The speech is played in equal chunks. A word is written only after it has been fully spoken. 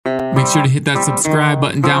make sure to hit that subscribe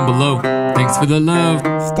button down below. Thanks for the love.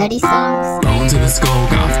 Study songs. Bones of the skull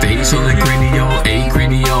got facial and cranial,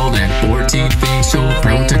 acranial and 14 facial.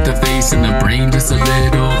 Protect the face and the brain just a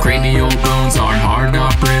little. Cranial bones are hard,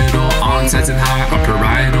 not brittle. On sides and high are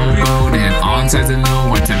parietal bone, and on sides and low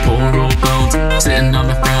are temporal bones. Sitting on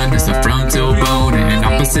the front is the frontal bone, and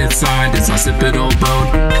opposite side is occipital bone.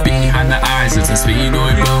 Behind the eyes is the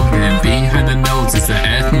sphenoid bone, and behind the nose is the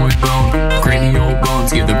ethmoid bone. Cranial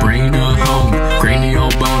bones give the brain a home. Cranial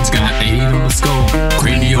bones got 8 on the skull.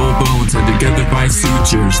 Cranial bones are together by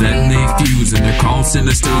sutures, then they fuse and they're called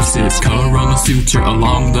synostosis. Coronal suture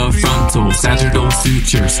along the frontal, sagittal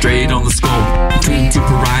suture straight on the skull. Between two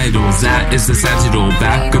parietals, that is the sagittal.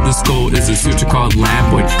 Back of the skull is a suture called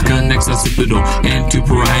lambdoid, connects occipital and two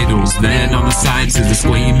parietals. Then on the sides is the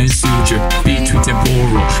squamous suture between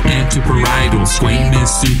temporal and two parietals. Squamous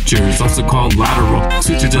sutures, also called lateral.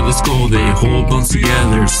 Sutures of the skull, they hold bones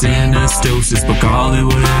together. Synostosis, but call it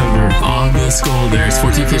whatever. On the skull there's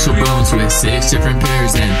 14 facial bones with 6 different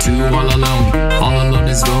pairs and 2 all alone. All alone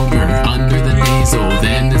is vomer under the nasal.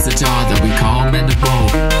 Then is the jaw that we call mandible.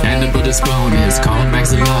 Mandibular bone is called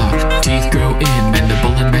maxilla. Teeth grow in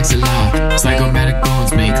mandible and maxilla. Zygomatic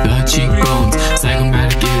bones make the cheekbones.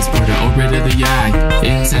 Zygomatic is part of orbit of the eye.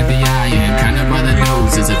 Inside the eye and kind of by the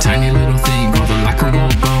nose is a tiny little thing called the lateral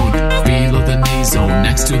bone. Below the nasal,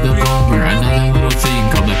 next to the vomer, another little thing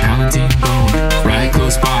called the palatine bone. Right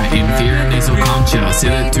close by, inferior nasal concha. Say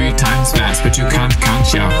that 3 times fast, but you can't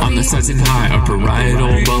count ya. On the sides and high are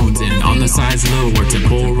parietal bones, and on the sides low are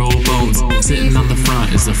temporal bones. Sitting on the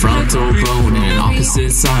front is the frontal bone, and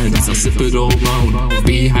opposite side is occipital bone.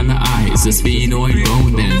 Behind the eye is the sphenoid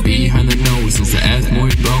bone, then behind the nose is the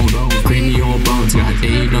ethmoid bone. Cranial bones got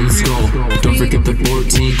 8 on the skull. Don't forget the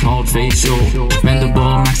 14 called facial.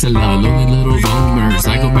 Mandible, maxilla, lonely little vomer.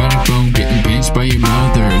 Zygomatic bone getting pinched by your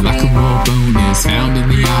mother. Lateral bone is found in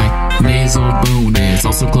the eye. Nasal bone is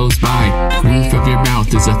also close by. Roof of your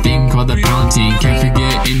mouth is a thing called the palatine. Can't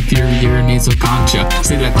forget inferior nasal concha.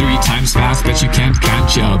 Say that 3 times fast, but you can't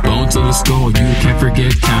count ya. Bones of the skull, you can't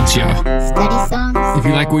forget count ya. Study songs. If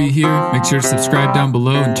you like what you hear, make sure to subscribe down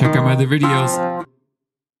below and check out my other videos.